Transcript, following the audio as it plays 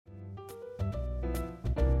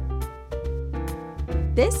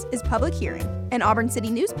This is Public Hearing, an Auburn City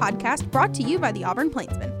News podcast brought to you by the Auburn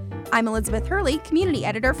Plainsman. I'm Elizabeth Hurley, community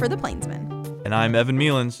editor for the Plainsman. And I'm Evan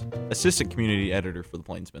Mealens, assistant community editor for the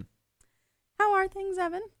Plainsman. How are things,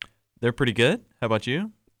 Evan? They're pretty good. How about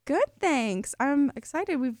you? Good, thanks. I'm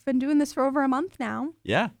excited. We've been doing this for over a month now.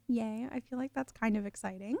 Yeah. Yay, I feel like that's kind of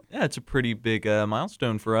exciting. Yeah, it's a pretty big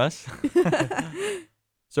milestone for us.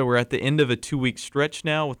 So we're at the end of a 2-week stretch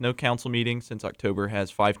now with no council meeting since October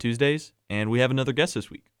has 5 Tuesdays, and we have another guest this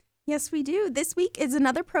week. Yes, we do. This week is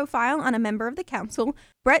another profile on a member of the council.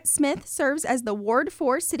 Brett Smith serves as the Ward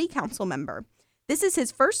 4 City Council member. This is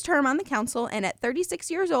his first term on the council, and at 36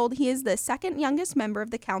 years old, he is the second youngest member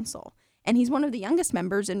of the council, and he's one of the youngest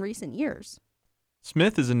members in recent years.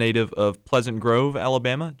 Smith is a native of Pleasant Grove,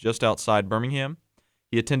 Alabama, just outside Birmingham.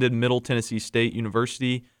 He attended Middle Tennessee State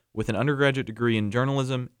University with an undergraduate degree in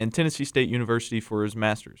journalism and Tennessee State University for his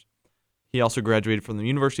master's. He also graduated from the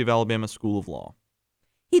University of Alabama School of Law.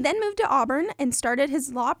 He then moved to Auburn and started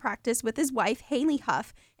his law practice with his wife, Haley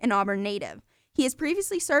Huff, an Auburn native. He has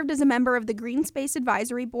previously served as a member of the Green Space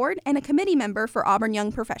Advisory Board and a committee member for Auburn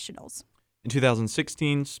Young Professionals. In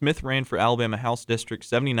 2016, Smith ran for Alabama House District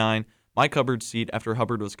 79, Mike Hubbard's seat, after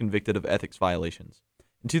Hubbard was convicted of ethics violations.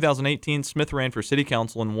 In 2018, Smith ran for City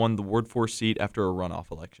Council and won the Ward 4 seat after a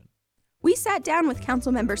runoff election. We sat down with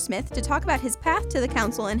Councilmember Smith to talk about his path to the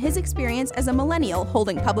council and his experience as a millennial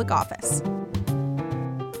holding public office.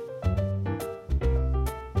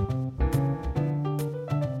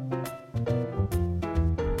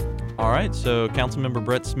 All right, so Councilmember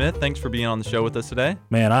Brett Smith, thanks for being on the show with us today.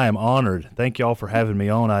 Man, I am honored. Thank y'all for having me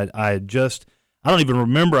on. I don't even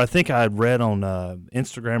remember. I think I had read on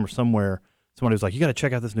Instagram or somewhere, somebody was like, you got to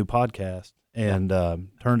check out this new podcast, and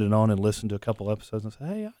turned it on and listened to a couple episodes and said,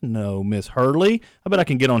 hey, I know Miss Hurley. I bet I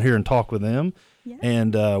can get on here and talk with them. Yeah.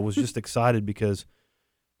 And was just excited because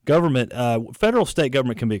government, federal, state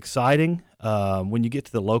government can be exciting. When you get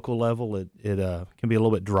to the local level, it can be a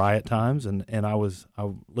little bit dry at times. And I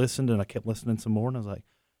listened and I kept listening some more, and I was like,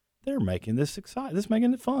 they're making this exciting. This is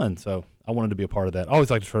making it fun. So I wanted to be a part of that. I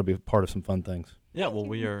always like to try to be a part of some fun things. Yeah, well,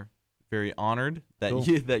 we are very honored that Cool.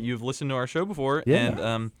 you've listened to our show before.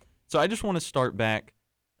 Yeah. And so I just want to start back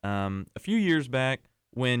a few years back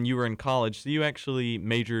when you were in college. So you actually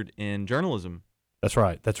majored in journalism. That's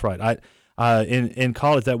right. In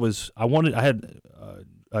college, I had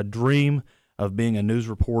a dream of being a news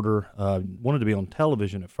reporter. Wanted to be on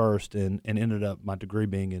television at first, and ended up my degree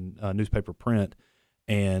being in newspaper print,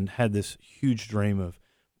 and had this huge dream of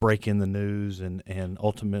breaking the news and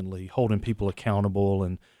ultimately holding people accountable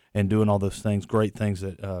and doing all those things, great things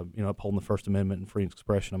that upholding the First Amendment and freedom of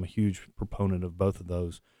expression. I'm a huge proponent of both of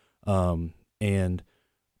those. And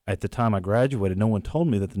at the time I graduated, no one told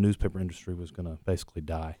me that the newspaper industry was going to basically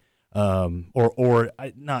die.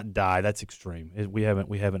 Not die. That's extreme. We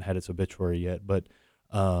haven't had its obituary yet, but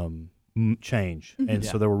change. And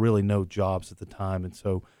so there were really no jobs at the time, and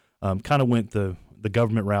so kind of went the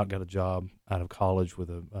government route. Got a job out of college with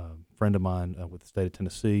a friend of mine with the state of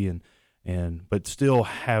Tennessee, but still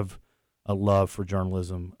have a love for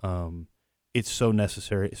journalism. It's so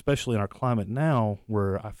necessary, especially in our climate now,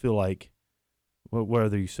 where I feel like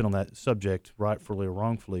whether you sit on that subject rightfully or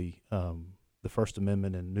wrongfully, the First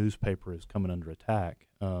Amendment and newspaper is coming under attack,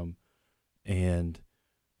 and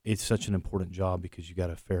it's such an important job because you got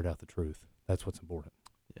to ferret out the truth. That's what's important.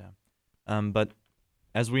 Yeah, but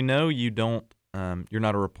as we know, you don't. You're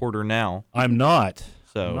not a reporter now. I'm not.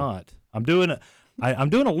 So I'm doing a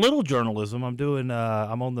little journalism.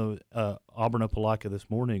 I'm on the Auburn Opelika this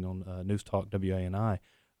morning on News Talk WANI.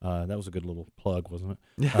 That was a good little plug, wasn't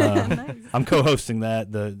it? Nice. I'm co-hosting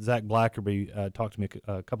that. The Zach Blackerby talked to me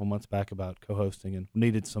a couple months back about co-hosting and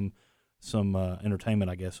needed some entertainment,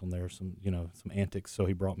 I guess, on there, some antics. So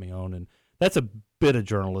he brought me on, and that's a bit of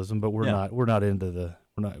journalism, but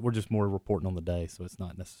we're just more reporting on the day, so it's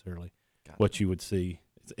not necessarily what you would see.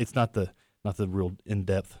 It's not the real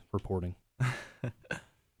in-depth reporting.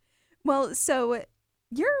 Well, so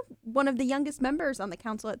you're one of the youngest members on the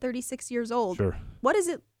council at 36 years old. Sure. What is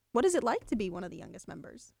it like to be one of the youngest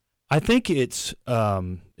members? I think it's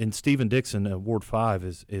and Stephen Dixon, Ward 5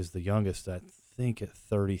 is the youngest. I think at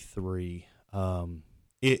 33.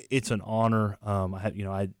 It's an honor.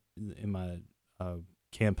 In my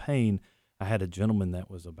campaign, I had a gentleman that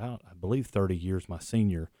was about, I believe, 30 years my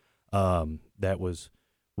senior, that was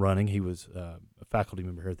running. He was a faculty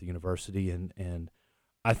member here at the university, and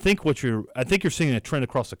I think you're seeing a trend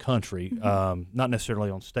across the country, not necessarily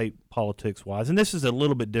on state politics wise, and this is a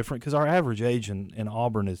little bit different because our average age in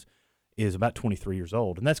Auburn is about 23 years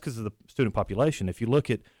old, and that's because of the student population. If you look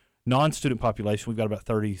at non-student population, we've got about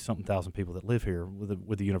 30-something thousand people that live here.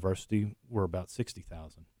 With the university, we're about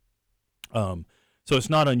 60,000. So it's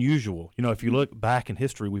not unusual. If you look back in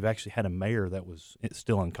history, we've actually had a mayor that was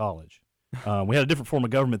still in college. We had a different form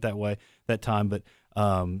of government that time, but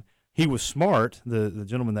he was smart, the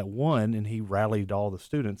gentleman that won, and he rallied all the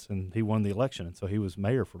students, and he won the election. And so he was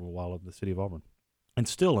mayor for a little while of the city of Auburn, and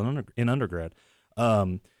still in undergrad.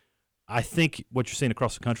 I think what you're seeing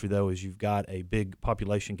across the country, though, is you've got a big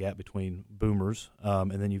population gap between boomers,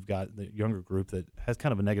 and then you've got the younger group that has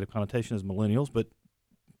kind of a negative connotation as millennials. But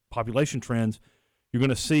population trends, you're going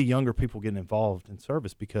to see younger people getting involved in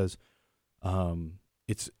service because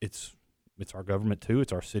it's our government too,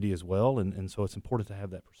 it's our city as well, and so it's important to have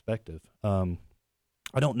that perspective. I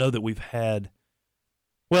don't know that we've had.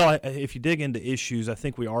 Well, if you dig into issues, I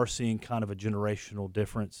think we are seeing kind of a generational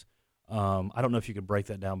difference. I don't know if you could break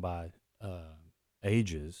that down by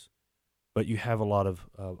ages, but you have a lot of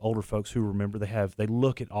older folks who remember. They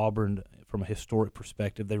look at Auburn from a historic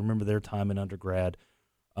perspective. They remember their time in undergrad.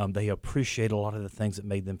 They appreciate a lot of the things that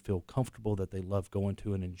made them feel comfortable, that they love going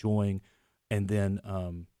to and enjoying. And then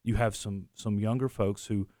you have some younger folks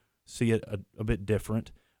who see it a bit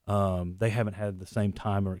different. They haven't had the same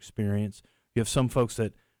time or experience. You have some folks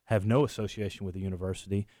that have no association with the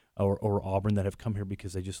university or Auburn that have come here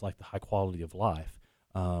because they just like the high quality of life.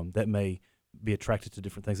 That may be attracted to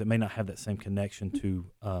different things, that may not have that same connection to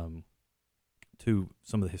some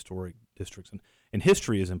of the historic districts. And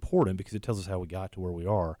history is important because it tells us how we got to where we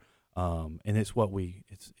are, and it's what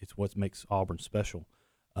makes Auburn special.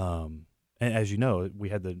 And as you know, we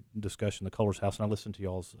had the discussion, the Colors House, and I listened to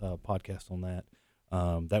y'all's podcast on that.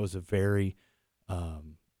 That was a very,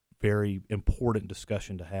 very important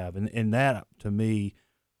discussion to have, and that to me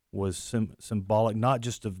was symbolic, not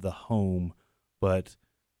just of the home, but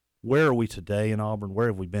where are we today in Auburn? Where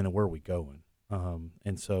have we been, and where are we going?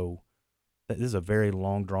 And so this is a very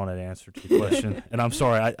long, drawn-out answer to the question. And I'm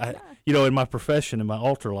sorry, I in my profession, in my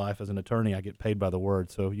altar life as an attorney, I get paid by the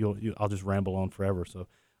word. So I'll just ramble on forever. So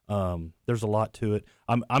there's a lot to it.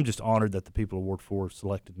 I'm just honored that the people of Ward 4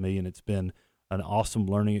 selected me, and it's been an awesome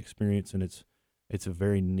learning experience, and it's a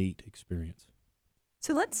very neat experience.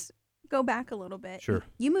 So let's go back a little bit. Sure.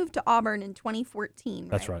 You moved to Auburn in 2014,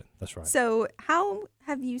 right? That's right. So how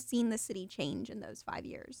have you seen the city change in those 5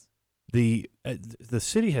 years? The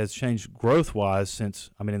city has changed growth-wise since,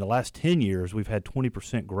 in the last 10 years, we've had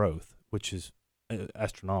 20% growth, which is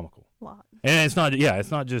astronomical. A lot. And it's not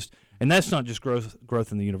just, and that's not just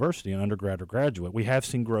growth in the university, in undergrad or graduate. We have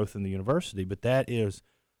seen growth in the university, but that is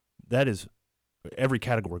every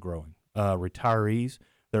category growing. Retirees,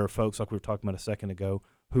 there are folks like we were talking about a second ago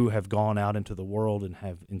who have gone out into the world and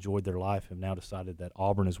have enjoyed their life, have now decided that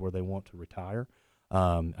Auburn is where they want to retire.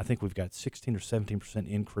 I think we've got 16 or 17%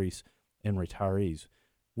 increase in retirees,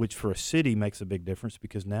 which for a city makes a big difference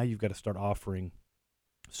because now you've got to start offering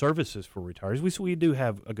services for retirees. We do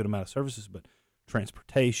have a good amount of services, but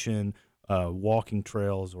transportation, walking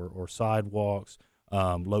trails or sidewalks,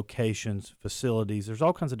 locations, facilities, there's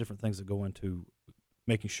all kinds of different things that go into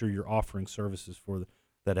making sure you're offering services for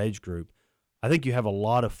that age group. I think you have a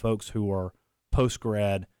lot of folks who are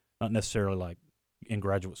post-grad, not necessarily like in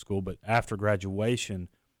graduate school, but after graduation,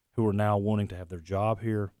 who are now wanting to have their job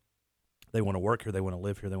here. They want to work here. They want to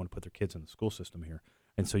live here. They want to put their kids in the school system here.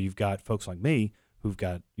 And so you've got folks like me who've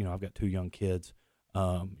got, I've got 2 young kids.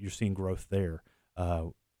 You're seeing growth there.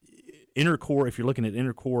 Inner core, if you're looking at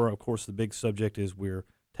inner core, of course, the big subject is we're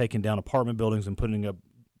taking down apartment buildings and putting up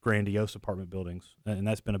grandiose apartment buildings, and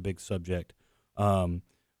that's been a big subject.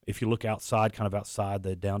 If you look outside, kind of outside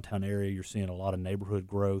the downtown area, you're seeing a lot of neighborhood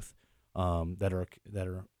growth that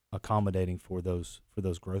are accommodating for those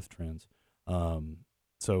growth trends.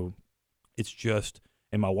 So it's just,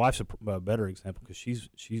 and my wife's a better example because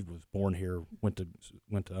she was born here, went to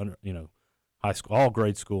under, high school, all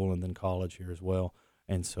grade school, and then college here as well.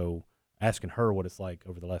 And so asking her what it's like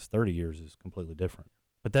over the last 30 years is completely different.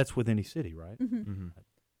 But that's with any city, right? Mm-hmm. Mm-hmm.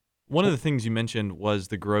 One of the things you mentioned was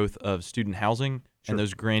the growth of student housing and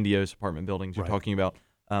those grandiose apartment buildings you're talking about.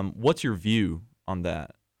 What's your view on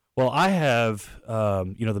that? Well, I have,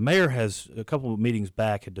 the mayor has, a couple of meetings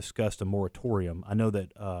back, had discussed a moratorium. I know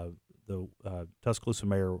that the Tuscaloosa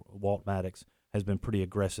mayor, Walt Maddox, has been pretty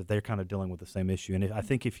aggressive. They're kind of dealing with the same issue. And I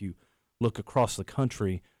think if you look across the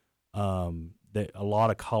country, that a lot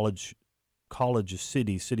of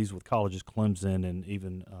cities with colleges, Clemson and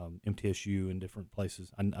even MTSU and different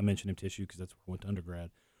places, I mentioned MTSU because that's where I went to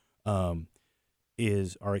undergrad,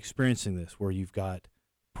 are experiencing this, where you've got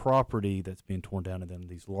property that's being torn down and then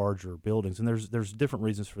these larger buildings. And there's different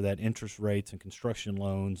reasons for that, interest rates and construction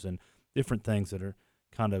loans and different things that are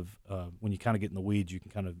kind of, when you kind of get in the weeds, you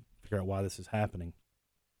can kind of figure out why this is happening.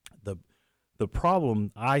 The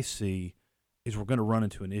problem I see is we're going to run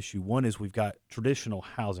into an issue. One is we've got traditional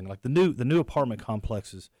housing, like the new apartment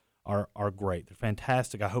complexes are great. They're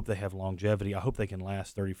fantastic. I hope they have longevity. I hope they can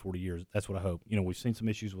last 30, 40 years. That's what I hope. We've seen some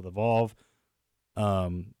issues with Evolve,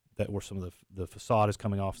 that where some of the facade is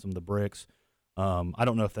coming off some of the bricks. I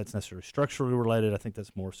don't know if that's necessarily structurally related. I think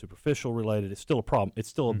that's more superficial related. It's still a problem. It's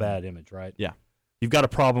still a bad image, right? Yeah. You've got a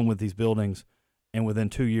problem with these buildings, and within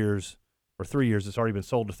 2 years or 3 years, it's already been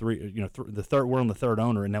sold to three. We're on the third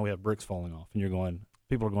owner, and now we have bricks falling off. And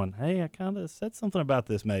people are going, hey, I kind of said something about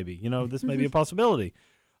this. Maybe this may be a possibility.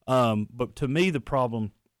 But to me, the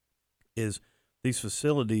problem is these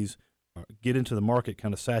facilities get into the market,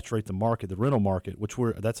 kind of saturate the market, the rental market,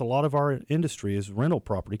 that's a lot of our industry is rental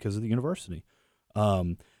property because of the university.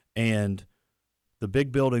 And the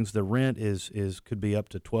big buildings, the rent could be up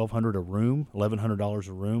to $1,200 a room, $1,100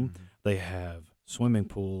 a room. Mm-hmm. They have swimming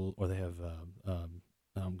pool, or they have I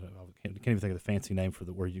can't even think of the fancy name for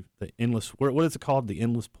the endless. What is it called? The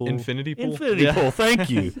endless pool. Infinity pool. Infinity pool. Thank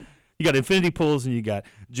you. You got infinity pools, and you got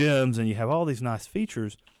gyms, and you have all these nice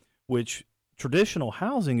features, which traditional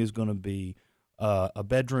housing is going to be a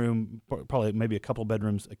bedroom, probably maybe a couple of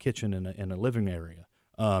bedrooms, a kitchen, and a living area.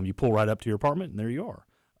 You pull right up to your apartment, and there you are.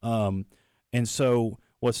 And so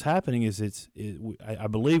what's happening is I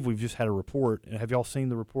believe we've just had a report. Have y'all seen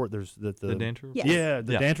the report? There's the Danter report? Yes. Yeah,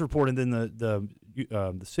 the Danter report, and then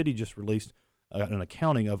the city just released an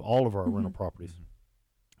accounting of all of our rental properties. Mm-hmm.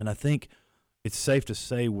 And I think it's safe to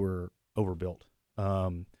say we're overbuilt.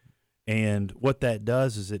 And what that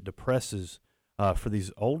does is it depresses for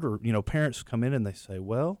these older, parents come in and they say,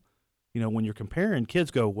 well, when you're comparing,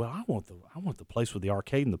 kids go, well, I want the place with the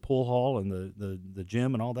arcade and the pool hall and the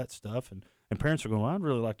gym and all that stuff. And parents are going, well, I'd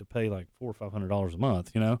really like to pay like $400 or $500 a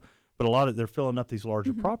month, But they're filling up these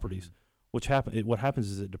larger properties, what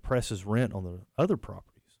happens is it depresses rent on the other properties.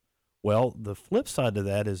 Well, the flip side to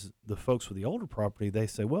that is the folks with the older property, they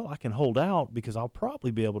say, well, I can hold out because I'll probably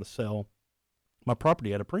be able to sell my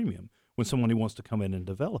property at a premium when someone wants to come in and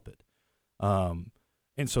develop it.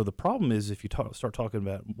 And so the problem is if you start talking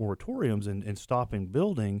about moratoriums and stopping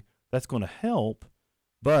building, that's going to help.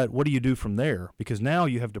 But what do you do from there? Because now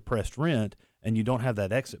you have depressed rent and you don't have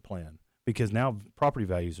that exit plan because now property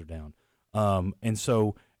values are down. And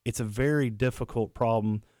so it's a very difficult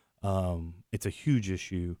problem. It's a huge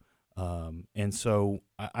issue. And so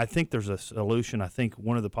I think there's a solution. I think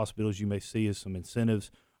one of the possibilities you may see is some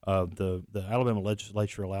incentives. The Alabama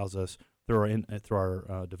legislature allows us through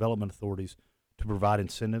our development authorities to provide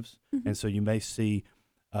incentives, and so you may see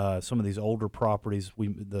some of these older properties.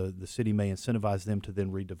 The city may incentivize them to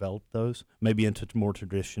then redevelop those, maybe into more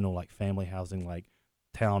traditional like family housing, like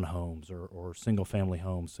townhomes or single family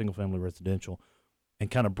homes, single family residential, and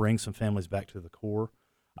kind of bring some families back to the core.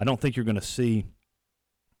 I don't think you're going to see.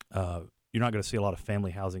 You're not going to see a lot of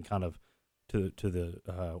family housing kind of to the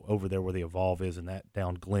over there where the Evolve is and that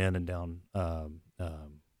down Glen and down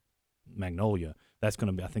Magnolia. That's going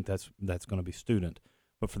to be. I think that's going to be student,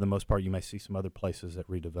 but for the most part, you may see some other places that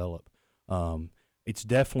redevelop. It's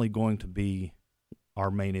definitely going to be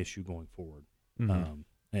our main issue going forward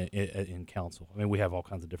in council. I mean, we have all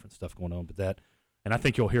kinds of different stuff going on, but and I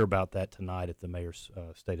think you'll hear about that tonight at the mayor's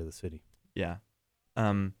State of the City. Yeah.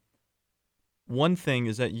 One thing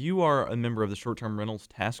is that you are a member of the short-term rentals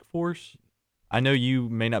task force. I know you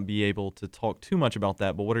may not be able to talk too much about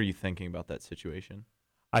that, but what are you thinking about that situation?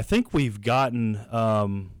 I think we've gotten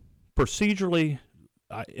procedurally,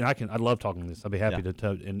 I love talking this. I'd be happy to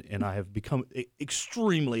tell, and I have become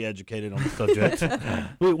extremely educated on the subject.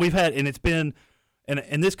 We've had, and it's been,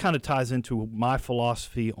 and this kind of ties into my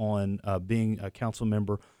philosophy on being a council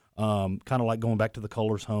member, kind of like going back to the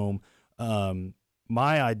Kohlers home.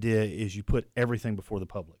 My idea is you put everything before the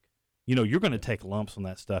public. You're going to take lumps on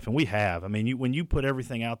that stuff, and we have. I mean, when you put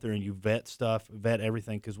everything out there and you vet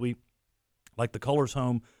everything, because like the Kohlers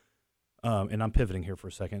home, and I'm pivoting here for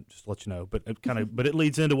a second, just to let you know, but it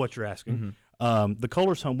leads into what you're asking. The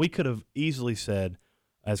Kohlers home, we could have easily said,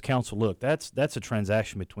 as council, look, that's a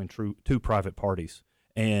transaction between two private parties,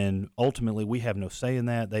 and ultimately we have no say in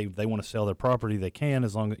that. They want to sell their property, they can,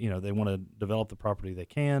 as long as they want to develop the property, they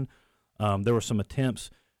can. There were some attempts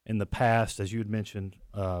in the past, as you had mentioned,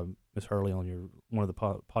 Ms. Hurley, on one of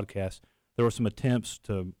the podcasts. There were some attempts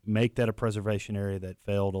to make that a preservation area that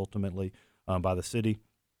failed ultimately by the city.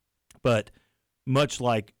 But much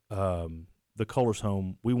like the Kohlers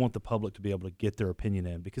home, we want the public to be able to get their opinion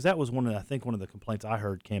in, because that was one of the complaints I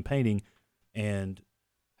heard campaigning, and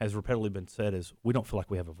has repeatedly been said, is we don't feel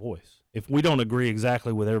like we have a voice. If we don't agree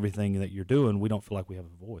exactly with everything that you're doing, we don't feel like we have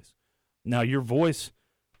a voice. Now, your voice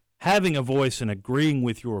having a voice and agreeing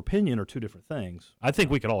with your opinion are two different things. I think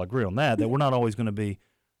we could all agree on that we're not always going to be,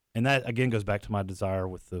 and that again goes back to my desire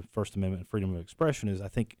with the First Amendment and freedom of expression is I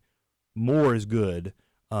think more is good,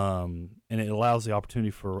 and it allows the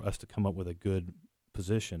opportunity for us to come up with a good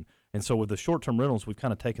position. And so with the short-term rentals, we've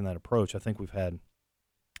kind of taken that approach. I think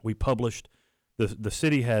we published, the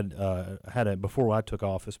city had before I took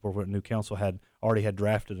office, before the new council already had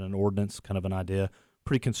drafted an ordinance, kind of an idea,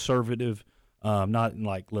 pretty conservative, not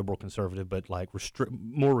like liberal conservative, but like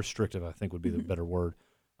more restrictive, I think would be the better word,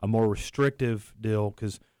 a more restrictive deal,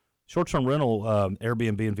 because short-term rental,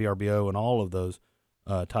 Airbnb and VRBO and all of those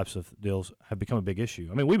types of deals have become a big issue.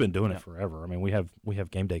 I mean, we've been doing it forever. I mean, we have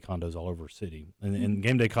game day condos all over the city, and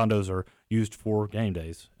game day condos are used for game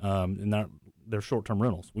days, and they're short-term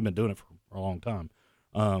rentals. We've been doing it for a long time,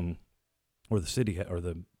 or the city or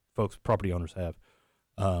the folks, property owners have,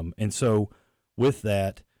 and so with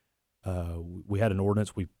that, we had an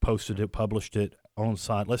ordinance. We posted it, published it on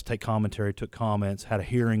site. Let's take commentary. Took comments, had a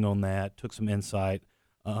hearing on that, took some insight.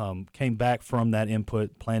 Came back from that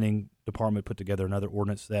input. Planning department put together another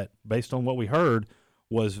ordinance that, based on what we heard,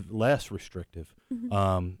 was less restrictive.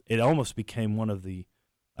 It almost became one of the,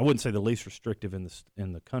 I wouldn't say the least restrictive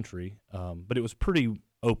in the country, but it was pretty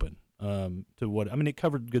open to what, I mean, it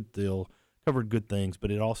covered good things,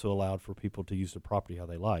 but it also allowed for people to use the property how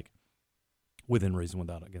they like, within reason,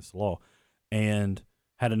 without against the law. And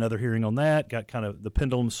had another hearing on that, got kind of, the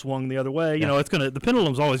pendulum swung the other way. You know, the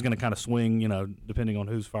pendulum's always going to kind of swing, you know, depending on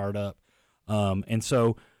who's fired up. And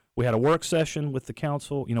so we had a work session with the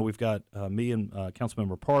council. You know, we've got me and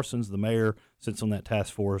Councilmember Parsons, the mayor, sits on that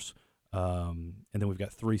task force. And then we've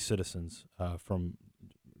got 3 citizens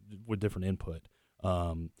with different input.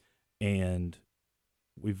 And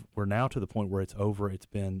we're now to the point where it's over. It's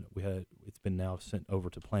been now sent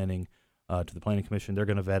over to planning, to the planning commission. They're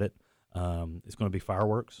going to vet it. It's going to be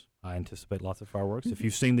fireworks. I anticipate lots of fireworks. If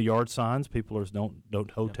you've seen the yard signs, people are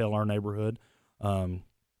don't hotel our neighborhood.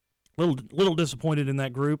 Little disappointed in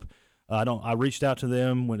that group. I reached out to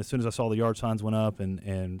them as soon as I saw the yard signs went up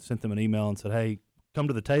and sent them an email and said, hey, come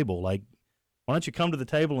to the table. Like, why don't you come to the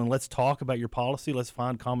table and let's talk about your policy? Let's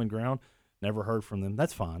find common ground. Never heard from them.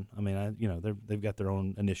 That's fine. I mean, they've got their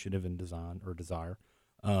own initiative and design or desire.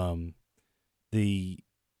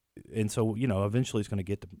 And so, you know, eventually it's going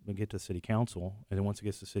to get to city council, and then once it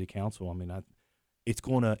gets to city council, I mean, it's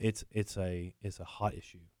a hot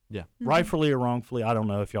issue. Yeah, rightfully or wrongfully. I don't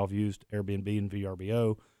know if y'all have used Airbnb and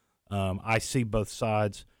VRBO. I see both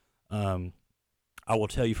sides. I will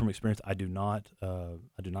tell you from experience, we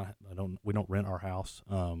don't rent our house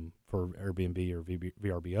for Airbnb or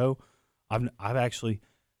VRBO. I've actually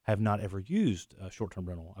have not ever used a short-term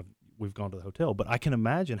rental. We've gone to the hotel, but I can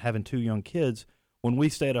imagine having 2 young kids. When we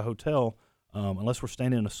stay at a hotel, unless we're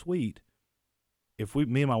staying in a suite, if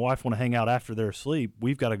me and my wife want to hang out after they're asleep,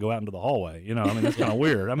 we've got to go out into the hallway. You know, I mean, that's kind of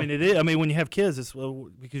weird. I mean, it is. I mean, when you have kids, it's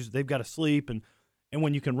because they've got to sleep, and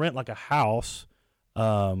when you can rent like a house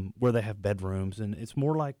where they have bedrooms, and it's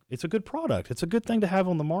more like, it's a good product. It's a good thing to have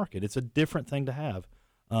on the market. It's a different thing to have,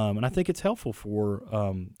 and I think it's helpful for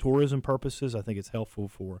tourism purposes. I think it's helpful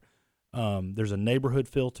for there's a neighborhood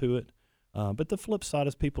feel to it. But the flip side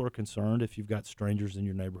is people are concerned if you've got strangers in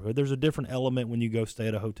your neighborhood. There's a different element when you go stay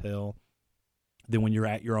at a hotel than when you're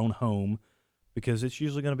at your own home, because it's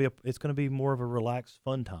usually going to be more of a relaxed,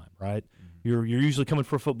 fun time, right? Mm-hmm. You're usually coming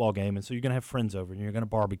for a football game, and so you're going to have friends over, and you're going to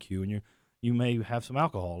barbecue, and you may have some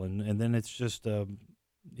alcohol, and then it's just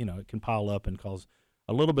you know, it can pile up and cause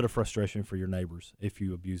a little bit of frustration for your neighbors if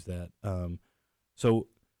you abuse that. So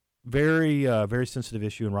very very sensitive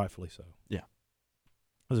issue, and rightfully so. Yeah.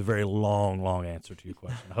 That was a very long answer to your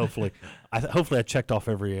question. Hopefully I checked off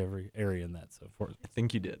every area in that. So I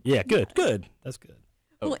think you did. Yeah, good. That's good.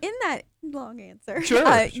 Well, in that long answer,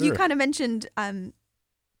 sure. You kind of mentioned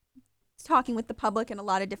talking with the public in a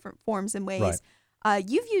lot of different forms and ways. Right.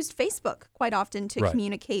 You've used Facebook quite often to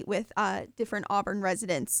communicate with different Auburn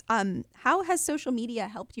residents. How has social media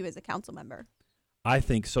helped you as a council member? I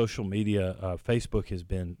think social media, Facebook has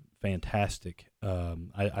been fantastic.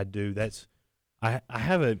 I do. I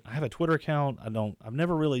have a Twitter account. I've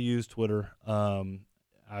never really used Twitter.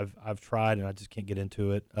 I've tried and I just can't get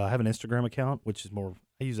into it. I have an Instagram account, which is more,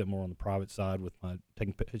 I use it more on the private side with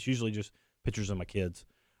it's usually just pictures of my kids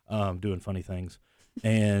doing funny things,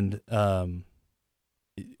 and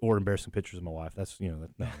or embarrassing pictures of my wife. That's, no,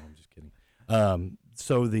 I'm just kidding.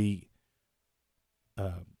 So the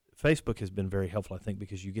Facebook has been very helpful, I think,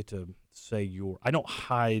 because you get to say I don't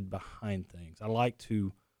hide behind things. I like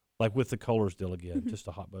to, like with the Kohlers deal again, just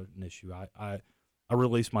a hot button issue. I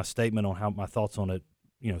released my statement on my thoughts on it,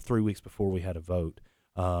 3 weeks before we had a vote.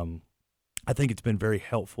 I think it's been very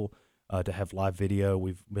helpful to have live video.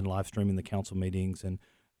 We've been live streaming the council meetings,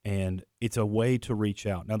 and it's a way to reach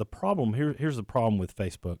out. Now, the problem here's the problem with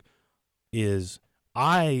Facebook is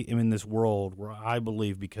I am in this world where I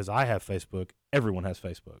believe because I have Facebook, everyone has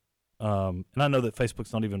Facebook. And I know that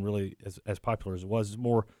Facebook's not even really as popular as it was. It's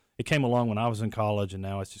more, it came along when I was in college, and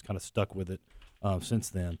now it's just kind of stuck with it since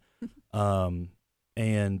then.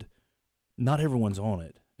 And not everyone's on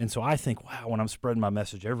it. And so I think, wow, when I'm spreading my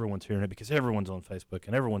message, everyone's hearing it because everyone's on Facebook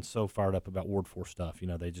and everyone's so fired up about Ward 4 stuff. You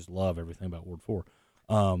know, they just love everything about Ward 4.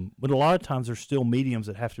 But a lot of times there's still mediums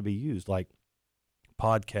that have to be used, like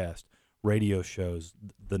podcast, radio shows,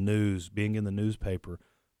 the news, being in the newspaper.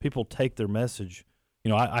 People take their message. You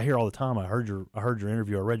know, I hear all the time. I heard your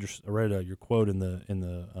interview. I read your quote in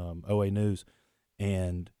the OA News,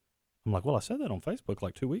 and I'm like, well, I said that on Facebook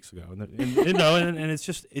like 2 weeks ago, and you know, and it's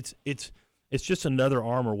just another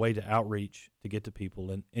arm or way to outreach to get to people,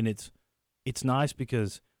 and it's nice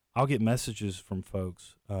because I'll get messages from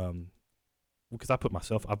folks because I put my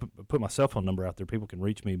cell phone number out there. People can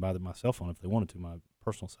reach me by my cell phone if they wanted to, my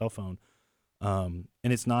personal cell phone, and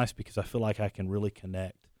it's nice because I feel like I can really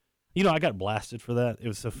connect. You know, I got blasted for that. It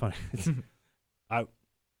was so funny.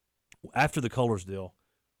 After the Colors deal,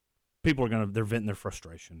 people they're venting their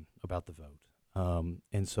frustration about the vote,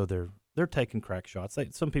 and so they're taking crack shots.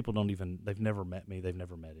 Some people they've never met me. They've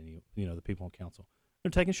never met any, the people on council. They're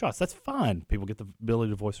taking shots. That's fine. People get the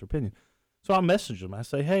ability to voice their opinion. So I message them. I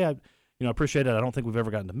say, hey, I appreciate it. I don't think we've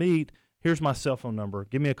ever gotten to meet. Here's my cell phone number.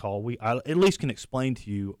 Give me a call. I at least can explain to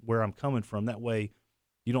you where I'm coming from. That way,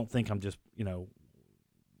 you don't think I'm just,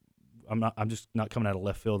 I'm just not coming out of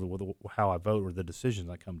left field with how I vote or the decisions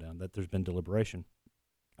I come down, that there's been deliberation.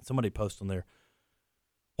 Somebody posted on there,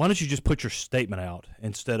 why don't you just put your statement out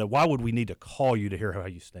instead of, why would we need to call you to hear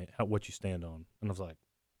what you stand on? And I was like,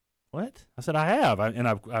 what? I said, I have.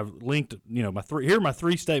 I've linked, here are my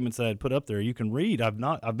 3 statements that I'd put up there. You can read.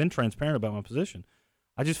 I've been transparent about my position.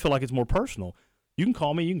 I just feel like it's more personal. You can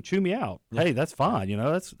call me, you can chew me out. Yeah. Hey, that's fine.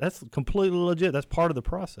 That's completely legit. That's part of the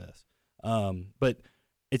process. But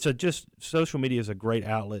just social media is a great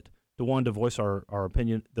outlet to voice our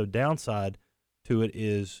opinion. The downside to it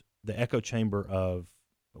is the echo chamber of,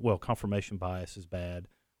 confirmation bias is bad.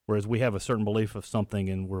 Whereas we have a certain belief of something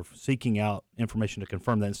and we're seeking out information to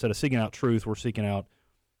confirm that. Instead of seeking out truth, we're seeking out,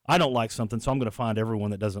 I don't like something, so I'm going to find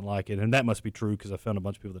everyone that doesn't like it. And that must be true because I found a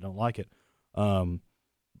bunch of people that don't like it. And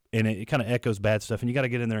it kind of echoes bad stuff. And you got to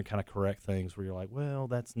get in there and kind of correct things where you're like, well,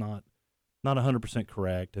 that's not 100%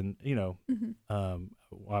 correct. And,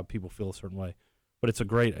 why people feel a certain way. But it's a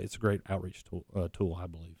great outreach tool, I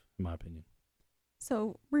believe, in my opinion.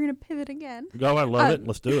 So we're going to pivot again. Oh, I love it.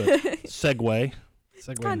 Let's do it. Segue. It's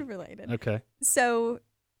kind of related. Okay. So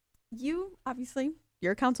you're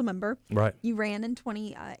a council member. Right. You ran in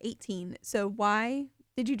 2018. So why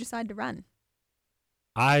did you decide to run?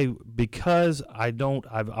 I've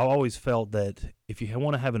always felt that if you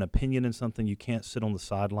want to have an opinion in something, you can't sit on the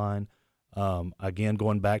sideline. Again,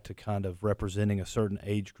 going back to kind of representing a certain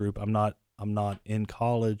age group, I'm not in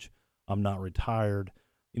college. I'm not retired.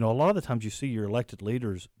 A lot of the times you see your elected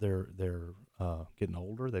leaders, they're getting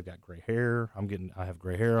older. They've got gray hair. I have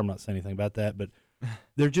gray hair. I'm not saying anything about that, but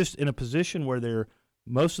they're just in a position where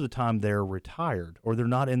most of the time they're retired, or they're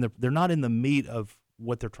not in the meat of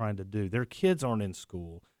what they're trying to do. Their kids aren't in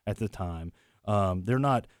school at the time. They're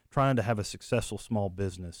not trying to have a successful small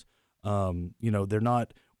business. They're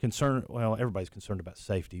not concerned. Well, everybody's concerned about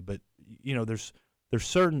safety, but there's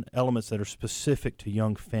certain elements that are specific to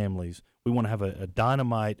young families. We want to have a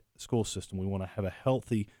dynamite school system. We want to have a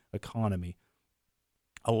healthy economy.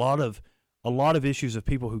 A lot of issues of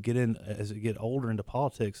people who get in as they get older into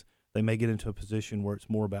politics, they may get into a position where it's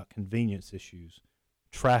more about convenience issues.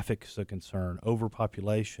 Traffic's a concern,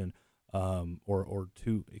 overpopulation, or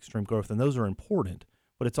too extreme growth, and those are important.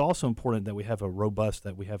 But it's also important that we have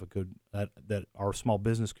that our small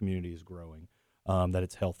business community is growing, that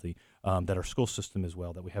it's healthy, that our school system is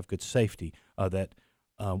well, that we have good safety,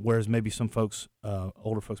 whereas maybe some folks,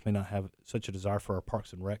 older folks, may not have such a desire for our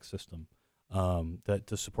Parks and Rec system,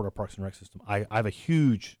 to support our Parks and Rec system. I have a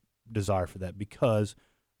huge desire for that because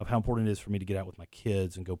of how important it is for me to get out with my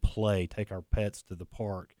kids and go play, take our pets to the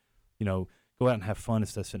park, go out and have fun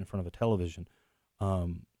instead of sitting in front of a television.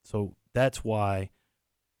 So that's why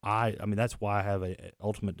I have a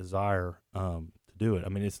ultimate desire to do it. I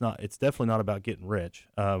mean, it's definitely not about getting rich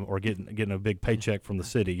or getting a big paycheck from the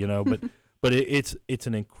city, but it's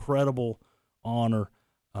an incredible honor.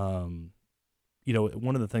 One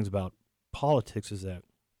of the things about politics is that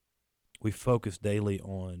we focus daily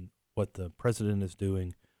on what the president is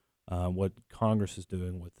doing, what Congress is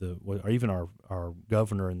doing with or even our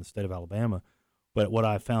governor in the state of Alabama. But what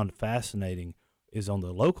I found fascinating is on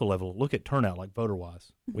the local level, look at turnout, like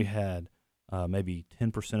voter-wise. We had maybe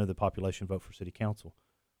 10% of the population vote for city council.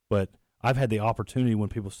 But I've had the opportunity when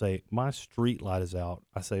people say, my street light is out,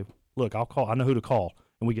 I say, look, I'll call. I know who to call,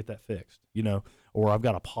 and we get that fixed, or I've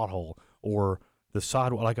got a pothole, or the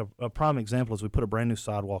sidewalk. Like a prime example is we put a brand new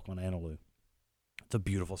sidewalk on Annaloo. It's a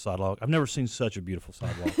beautiful sidewalk. I've never seen such a beautiful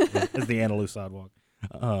sidewalk as the Annaloo sidewalk.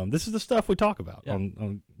 This is the stuff we talk about,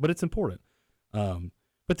 but it's important.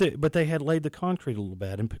 But they had laid the concrete a little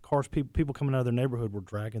bad, and people coming out of their neighborhood were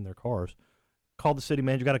dragging their cars. Called the city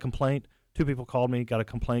manager, got a complaint. 2 people called me, got a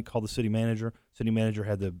complaint, called the city manager. City manager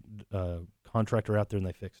had the contractor out there, and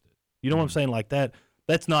they fixed it. You know what I'm saying? Like that.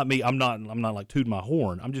 That's not me. I'm not like tooting my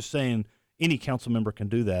horn. I'm just saying any council member can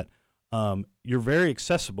do that. You're very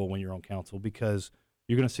accessible when you're on council because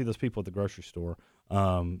you're going to see those people at the grocery store,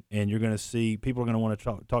 and you're going to see people are going to want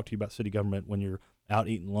to talk to you about city government when you're out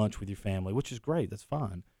eating lunch with your family, which is great. That's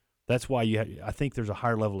fine. That's why I think there's a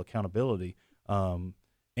higher level of accountability.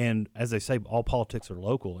 And as they say, all politics are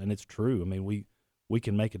local, and it's true. I mean, we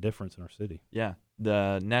can make a difference in our city. Yeah,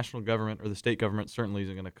 the national government or the state government certainly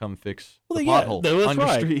isn't going to come fix the pothole on your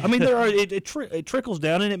street. I mean, it trickles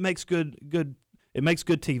down, and it makes good. It makes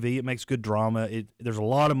good TV. It makes good drama. There's a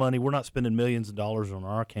lot of money. We're not spending millions of dollars on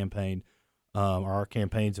our campaign, our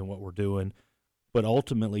campaigns, and what we're doing. But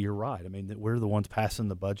ultimately, you're right. I mean, we're the ones passing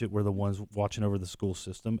the budget. We're the ones watching over the school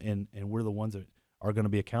system, and we're the ones that are going to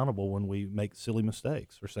be accountable when we make silly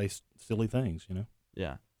mistakes or say silly things.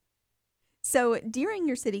 Yeah. So during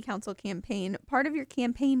your city council campaign, part of your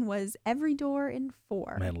campaign was every door in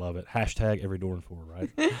 4. Man, love it. Hashtag every door in 4,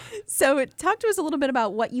 right? So talk to us a little bit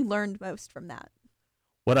about what you learned most from that.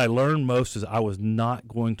 What I learned most is I was not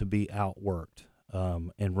going to be outworked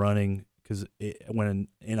in running, because and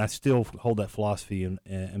I still hold that philosophy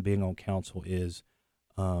and being on council is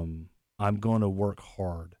I'm going to work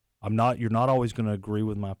hard. You're not always going to agree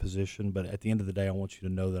with my position, but at the end of the day, I want you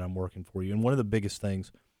to know that I'm working for you. And one of the biggest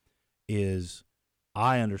things is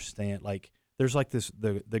I understand, like, there's like this,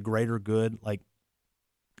 the greater good, like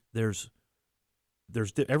there's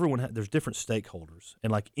different stakeholders,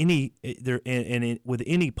 and like with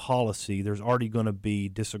any policy, there's already going to be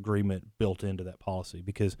disagreement built into that policy,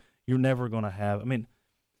 because you're never going to have, I mean,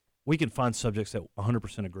 we can find subjects that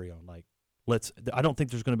 100% agree on, like, I don't think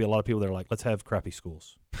there's going to be a lot of people that are like, let's have crappy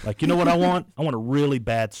schools. Like, you know what I want? I want a really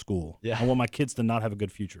bad school. Yeah. I want my kids to not have a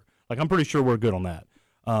good future. Like, I'm pretty sure we're good on that.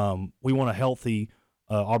 We want a healthy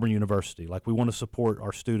Auburn University. Like, we want to support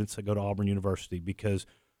our students that go to Auburn University because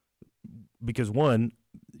one,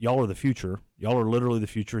 y'all are the future. Y'all are literally the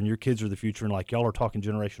future, and your kids are the future, and like, y'all are talking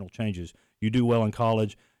generational changes. You do well in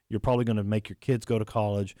college, you're probably going to make your kids go to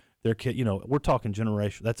college. We're talking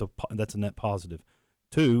generation. That's a net positive.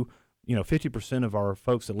 2, 50% of our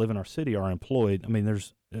folks that live in our city are employed. I mean,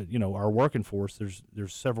 there's, our working force,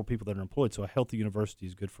 there's several people that are employed. So a healthy university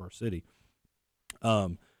is good for our city.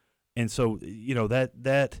 And so, and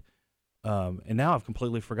now I've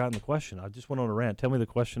completely forgotten the question. I just went on a rant. Tell me the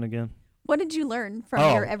question again. What did you learn from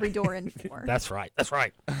your every door in 4? That's right.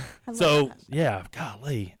 So, yeah,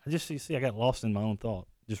 golly. I got lost in my own thought,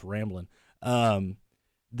 just rambling. In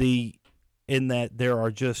that there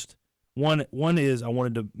are just, one is I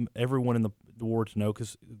wanted everyone in the ward to know,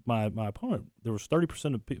 because my opponent, there was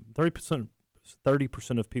 30%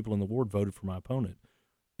 of people in the ward voted for my opponent.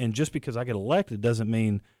 And just because I get elected doesn't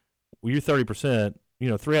mean, well, you're 30%,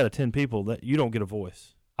 3 out of 10 people, that you don't get a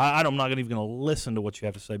voice. I'm not even going to listen to what you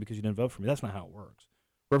have to say because you didn't vote for me. That's not how it works.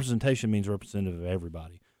 Representation means representative of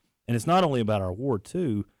everybody. And it's not only about our ward,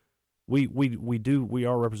 too. We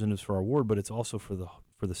are representatives for our ward, but it's also for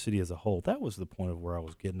the city as a whole. That was the point of where I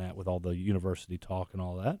was getting at with all the university talk and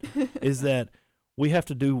all that, is that we have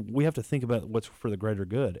to think about what's for the greater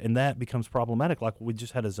good. And that becomes problematic. Like, we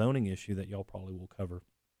just had a zoning issue that y'all probably will cover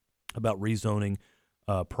about rezoning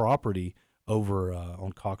property over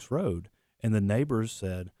on Cox Road, and the neighbors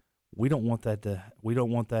said, we don't want that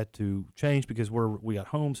to change because we got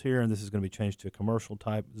homes here, and this is going to be changed to a commercial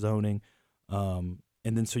type zoning. And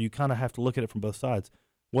then so you kind of have to look at it from both sides.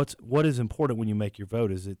 What is important when you make your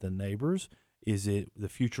vote? Is it the neighbors? Is it the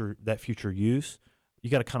future use? You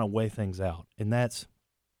got to kind of weigh things out, and that's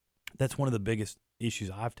one of the biggest issues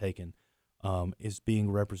I've taken, is being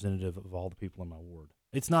representative of all the people in my ward.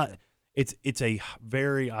 It's not. It's a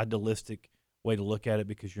very idealistic way to look at it,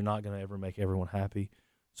 because you're not going to ever make everyone happy.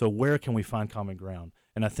 So where can we find common ground?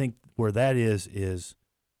 And I think where that is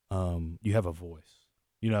you have a voice,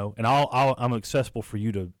 and I'm accessible for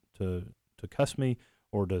you to cuss me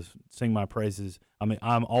or to sing my praises. I mean,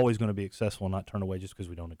 I'm always going to be accessible and not turn away just because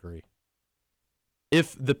we don't agree.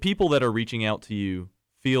 If the people that are reaching out to you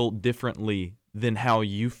feel differently than how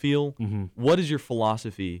you feel, what is your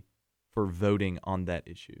philosophy for voting on that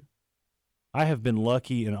issue? I have been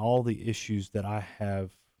lucky in all the issues that I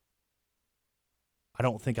have. I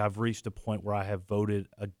don't think I've reached a point where I have voted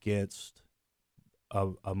against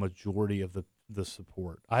a majority of the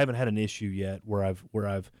support. I haven't had an issue yet where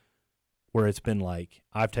it's been like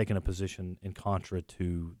I've taken a position in contra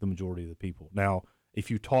to the majority of the people. Now, if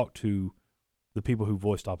you talk to the people who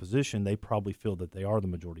voiced opposition, they probably feel that they are the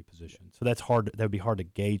majority position. So that's hard. That would be hard to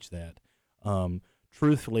gauge that.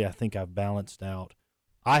 Truthfully, I think I've balanced out.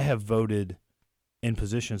 I have voted in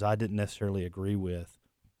positions I didn't necessarily agree with,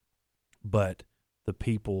 but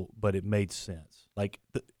it made sense. Like,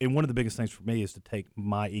 and one of the biggest things for me is to take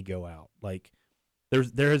my ego out. Like,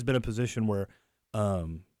 there has been a position where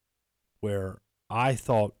I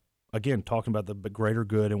thought, again, talking about the greater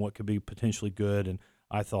good and what could be potentially good, and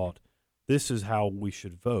I thought, this is how we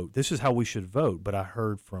should vote. This is how we should vote. But I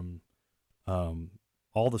heard from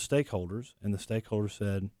all the stakeholders, and the stakeholders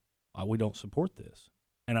said, we don't support this.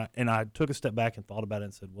 And I took a step back and thought about it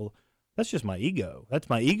and said, well, that's just my ego. That's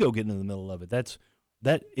my ego getting in the middle of it.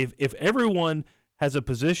 If everyone has a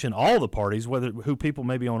position, all the parties, who people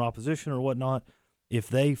may be on opposition or whatnot, if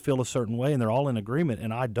they feel a certain way and they're all in agreement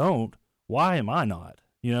and I don't, why am I not?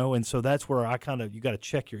 And so that's where you got to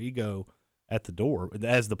check your ego at the door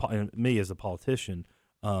as me as a politician,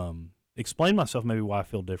 explain myself maybe why I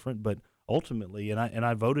feel different, but ultimately, and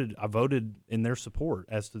I voted in their support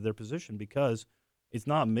as to their position because it's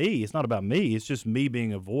not me. It's not about me. It's just me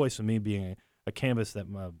being a voice and me being a canvas that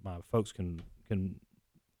my folks can. I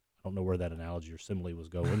don't know where that analogy or simile was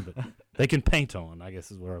going, but they can paint on, I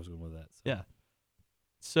guess is where I was going with that. So. Yeah.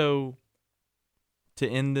 So to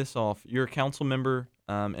end this off, you're a council member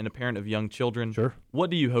and a parent of young children. Sure. What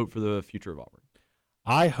do you hope for the future of Auburn?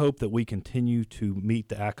 I hope that we continue to meet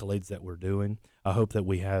the accolades that we're doing. I hope that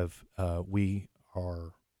we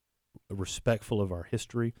are respectful of our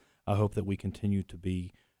history. I hope that we continue to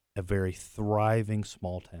be a very thriving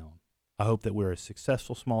small town. I hope that we're a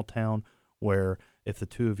successful small town where if the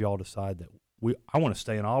two of y'all decide that I want to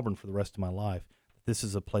stay in Auburn for the rest of my life, this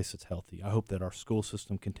is a place that's healthy. I hope that our school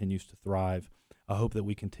system continues to thrive. I hope that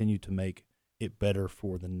we continue to make it better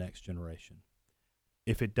for the next generation.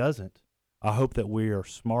 If it doesn't, I hope that we are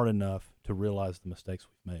smart enough to realize the mistakes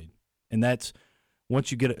we've made. And that's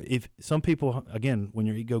once you if some people, again, when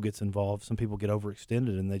your ego gets involved, some people get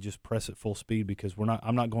overextended and they just press at full speed because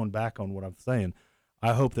I'm not going back on what I'm saying.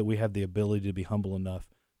 I hope that we have the ability to be humble enough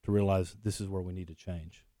to realize this is where we need to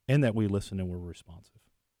change and that we listen and we're responsive.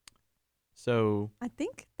 So I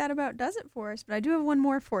think that about does it for us, but I do have one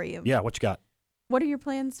more for you. Yeah, what you got? What are your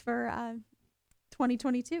plans for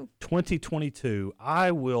 2022? 2022,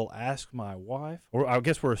 I will ask my wife, or I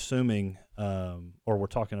guess we're assuming, or we're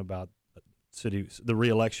talking about the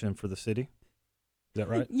re-election for the city. Is that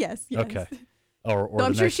right? Yes. Okay. Or no,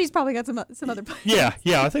 I'm sure she's probably got some other plans.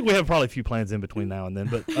 Yeah. I think we have probably a few plans in between now and then.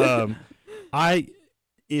 But I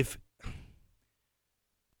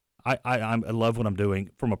love what I'm doing.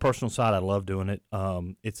 From a personal side, I love doing it.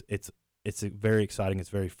 It's very exciting. It's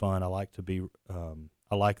very fun. I like to be.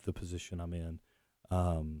 I like the position I'm in.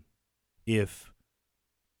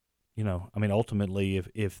 Ultimately,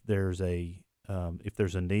 if there's a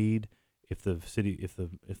need. If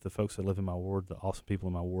the folks that live in my ward, the awesome people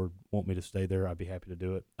in my ward want me to stay there, I'd be happy to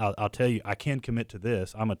do it. I'll tell you, I can commit to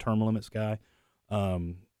this. I'm a term limits guy.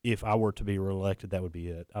 If I were to be reelected, that would be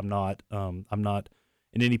it. I'm not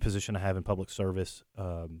in any position I have in public service.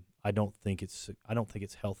 I don't think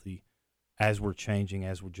it's healthy as we're changing,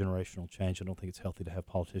 as we're generational change. I don't think it's healthy to have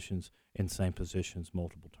politicians in same positions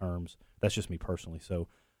multiple terms. That's just me personally. So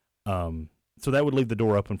that would leave the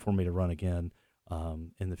door open for me to run again.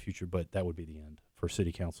 In the future, but that would be the end for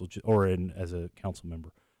city council or as a council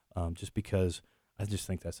member, just because I just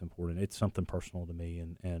think that's important. It's something personal to me,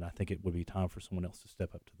 and I think it would be time for someone else to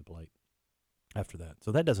step up to the plate after that.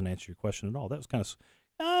 So that doesn't answer your question at all. That was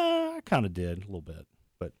I kind of did a little bit,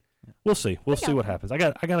 but we'll see. We'll see what happens. I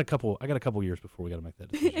got a couple years before we got to make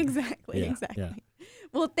that decision. Exactly. Yeah.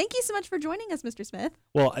 Well, thank you so much for joining us, Mr. Smith.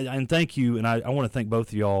 Well, and thank you, and I want to thank both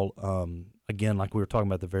of y'all. Again, like we were talking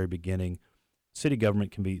about at the very beginning. City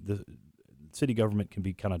government can be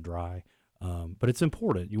kind of dry, but it's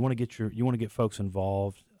important. You want to get folks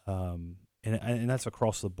involved, and that's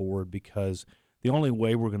across the board because the only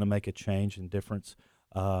way we're going to make a change and difference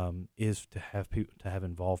is to have people to have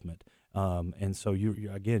involvement. And so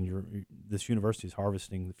this university is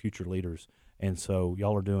harvesting the future leaders. And so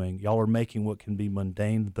y'all are making what can be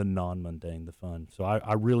mundane, the non-mundane, the fun. So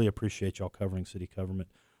I really appreciate y'all covering city government.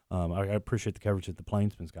 I appreciate the coverage that the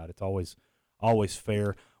Plainsman's got. It's always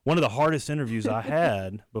fair. One of the hardest interviews I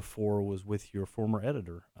had before was with your former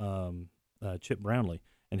editor, Chip Brownlee.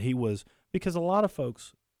 And he was, because a lot of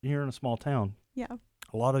folks here in a small town, a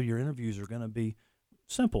lot of your interviews are going to be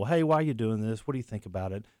simple. Hey, why are you doing this? What do you think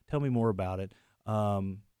about it? Tell me more about it.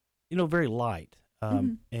 Very light.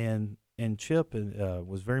 And Chip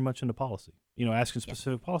was very much into policy, asking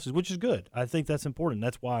specific policies, which is good. I think that's important.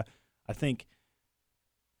 That's why I think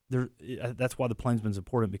that's why the Plainsman's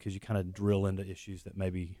important, because you kind of drill into issues that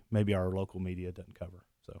maybe our local media doesn't cover.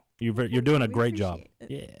 So you're doing a great job.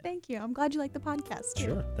 Yeah. Thank you. I'm glad you like the podcast too.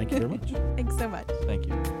 Sure. Thank you very much. Thanks so much. Thank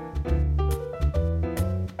you.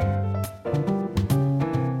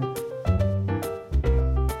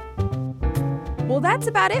 Well, that's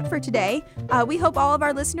about it for today. We hope all of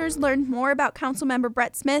our listeners learned more about Councilmember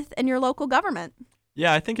Brett Smith and your local government.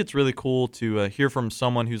 Yeah, I think it's really cool to hear from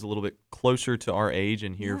someone who's a little bit closer to our age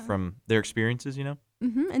and hear from their experiences,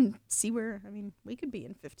 And see where, we could be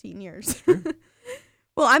in 15 years.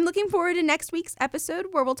 Well, I'm looking forward to next week's episode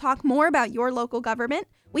where we'll talk more about your local government.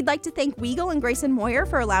 We'd like to thank Weagle and Grayson Moyer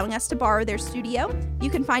for allowing us to borrow their studio. You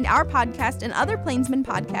can find our podcast and other Plainsman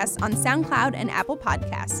podcasts on SoundCloud and Apple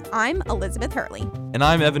Podcasts. I'm Elizabeth Hurley. And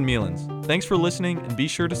I'm Evan Mealens. Thanks for listening, and be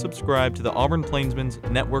sure to subscribe to the Auburn Plainsman's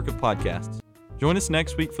network of podcasts. Join us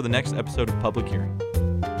next week for the next episode of Public Hearing.